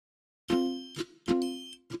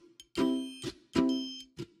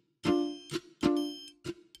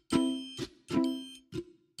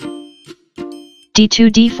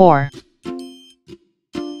d2 d4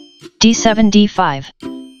 d7 d5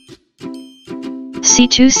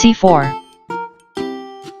 c2 c4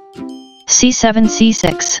 c7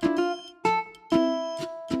 c6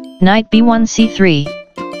 knight b1 c3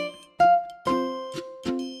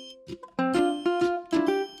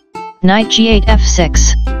 knight g8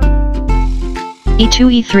 f6 e2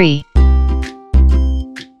 e3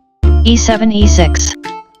 e7 e6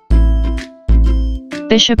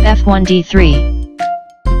 bishop f1 d3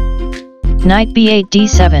 knight b8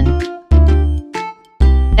 d7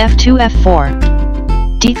 f2 f4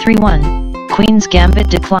 d3 1 Queen's Gambit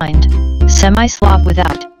declined, semi-Slav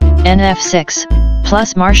without, nf6,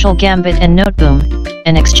 plus Marshall Gambit and Noteboom,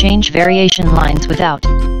 and exchange variation lines without,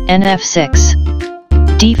 nf6.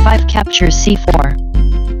 d5 captures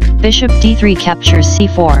c4. Bishop d3 captures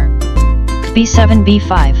c4. b7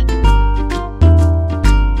 b5.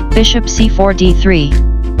 Bishop c4 d3.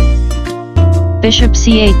 Bishop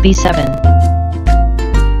c8 b7.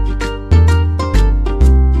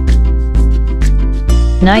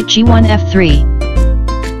 Knight g1 f3.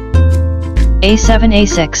 a7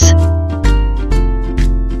 a6.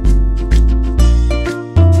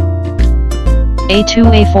 a2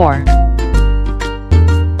 a4.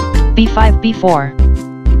 b5 b4.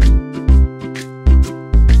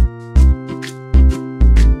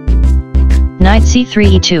 Knight c3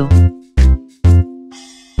 e2.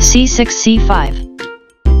 c6 c5.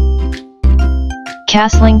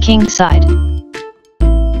 Castling king side.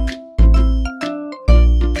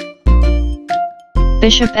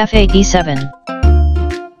 Bishop f8 e7.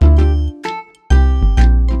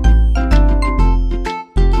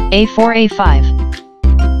 a4 a5.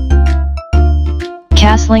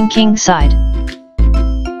 Castling king side.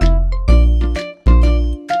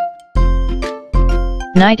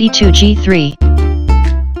 Knight e2 g3.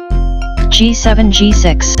 g7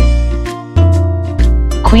 g6.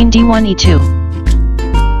 Queen d1 e2.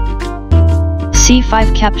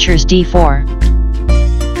 c5 captures d4.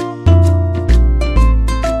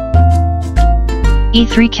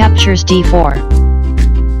 e3 captures d4.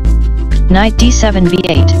 Knight d7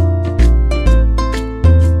 b8.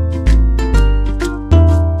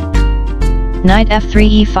 Knight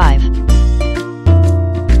f3 e5.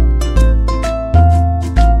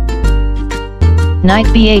 Knight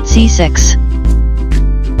b8 c6.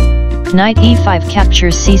 Knight e5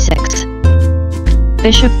 captures c6.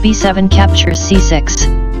 Bishop b7 captures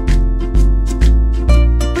c6.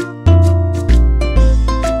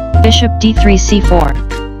 Bishop d3 c4.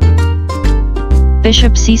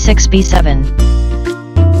 Bishop c6 b7.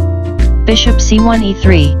 Bishop c1 e3.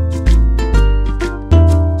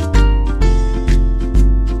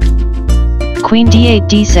 Queen d8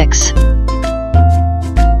 d6.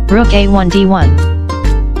 Rook a1 d1.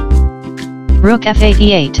 Rook f8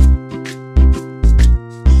 e8.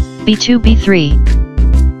 b2 b3.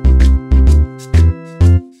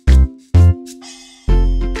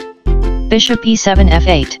 Bishop e7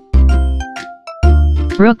 f8.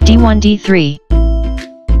 Rook d1 d3.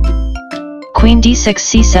 Queen d6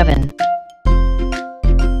 c7.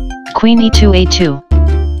 Queen e2 a2.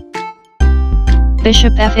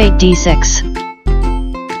 Bishop f8 d6.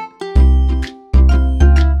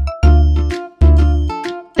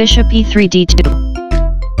 Bishop e3 d2.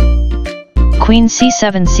 Queen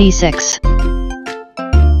c7 c6.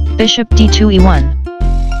 Bishop d2 e1.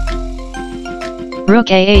 Rook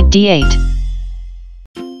a8 d8.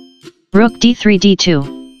 Rook d3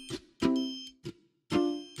 d2.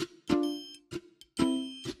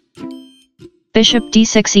 Bishop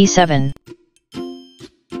d6 e7.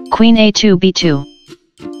 Queen a2 b2.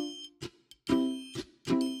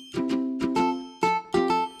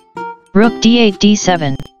 Rook d8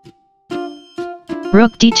 d7.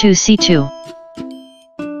 Rook d2 c2.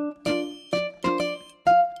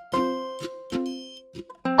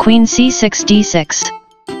 Queen c6 d6.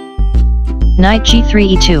 Knight g3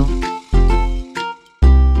 e2.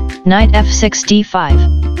 Knight f6 d5.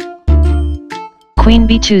 Queen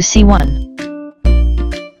b2 c1.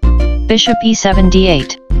 Bishop e7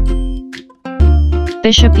 d8.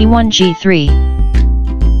 Bishop e1 g3.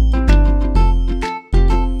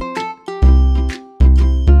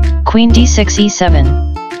 Queen d6 e7.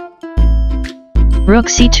 Rook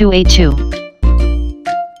c2 a2.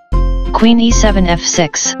 Queen e7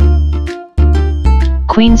 f6.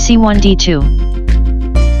 Queen c1 d2.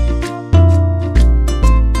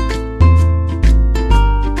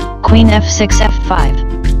 Queen f6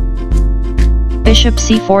 f5. Bishop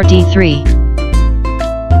c4 d3.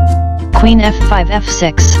 Queen f5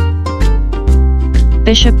 f6.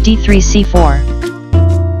 Bishop d3 c4.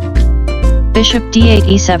 Bishop d8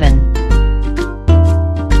 e7.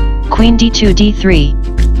 Queen d2 d3.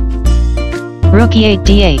 Rook e8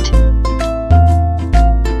 d8.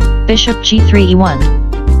 Bishop g3 e1.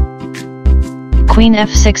 Queen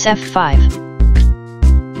f6 f5.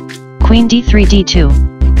 Queen d3 d2.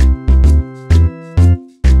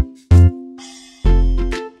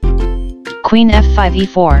 Queen f5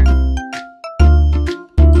 e4.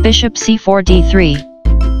 Bishop c4 d3.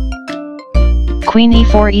 Queen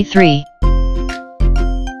e4 e3.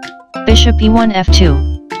 Bishop e1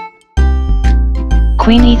 f2.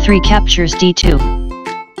 Queen e3 captures d2.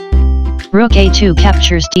 Rook a2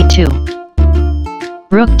 captures d2.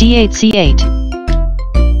 Rook d8 c8.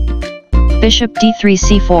 Bishop d3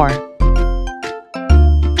 c4.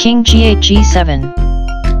 King g8 g7.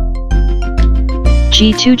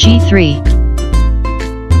 g2 g3.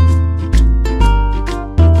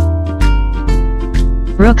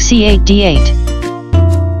 Rook c8 d8.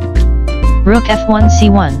 Rook f1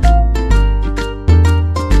 c1.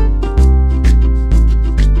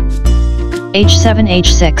 h7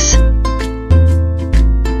 h6.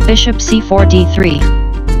 Bishop c4 d3.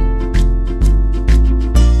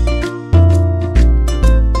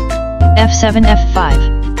 f7 f5.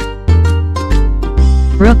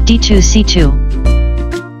 Rook d2 c2.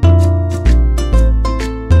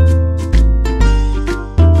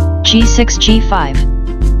 g6 g5.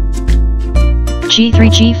 g3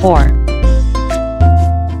 g4.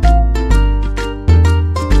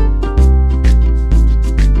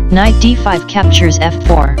 Knight d5 captures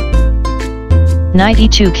f4. Knight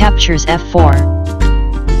e2 captures f4.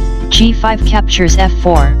 g5 captures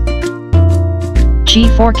f4.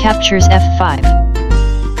 g4 captures f5.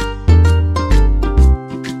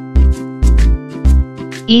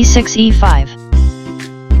 e6 e5.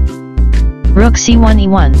 Rook c1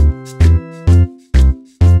 e1.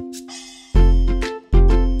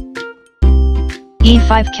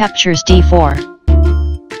 e5 captures d4.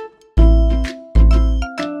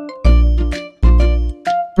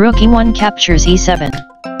 Rook e1 captures e7.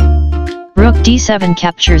 Rook d7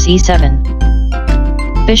 captures e7.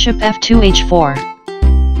 Bishop f2 h4.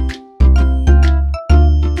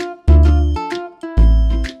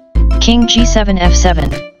 King g7 f7.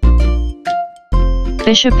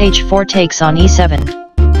 Bishop h4 takes on e7.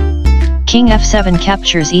 King f7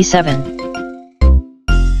 captures e7.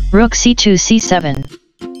 Rook c2 c7.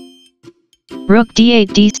 Rook d8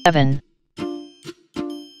 d7.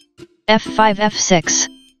 f5 f6.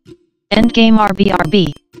 Endgame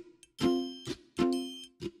RB.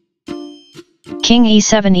 King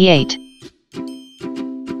e7 e8.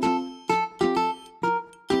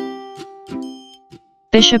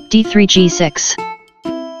 Bishop d3 g6.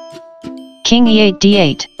 King e8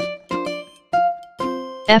 d8.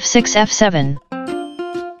 f6 f7.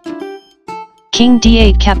 King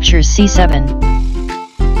d8 captures c7.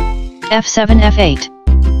 f7 f8.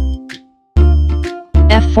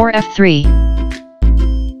 f4 f3.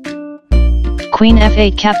 Queen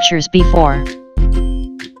f8 captures b4.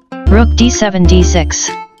 Rook d7 d6.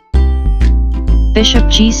 Bishop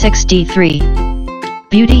g6 d3.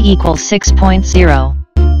 Beauty equals 6.0.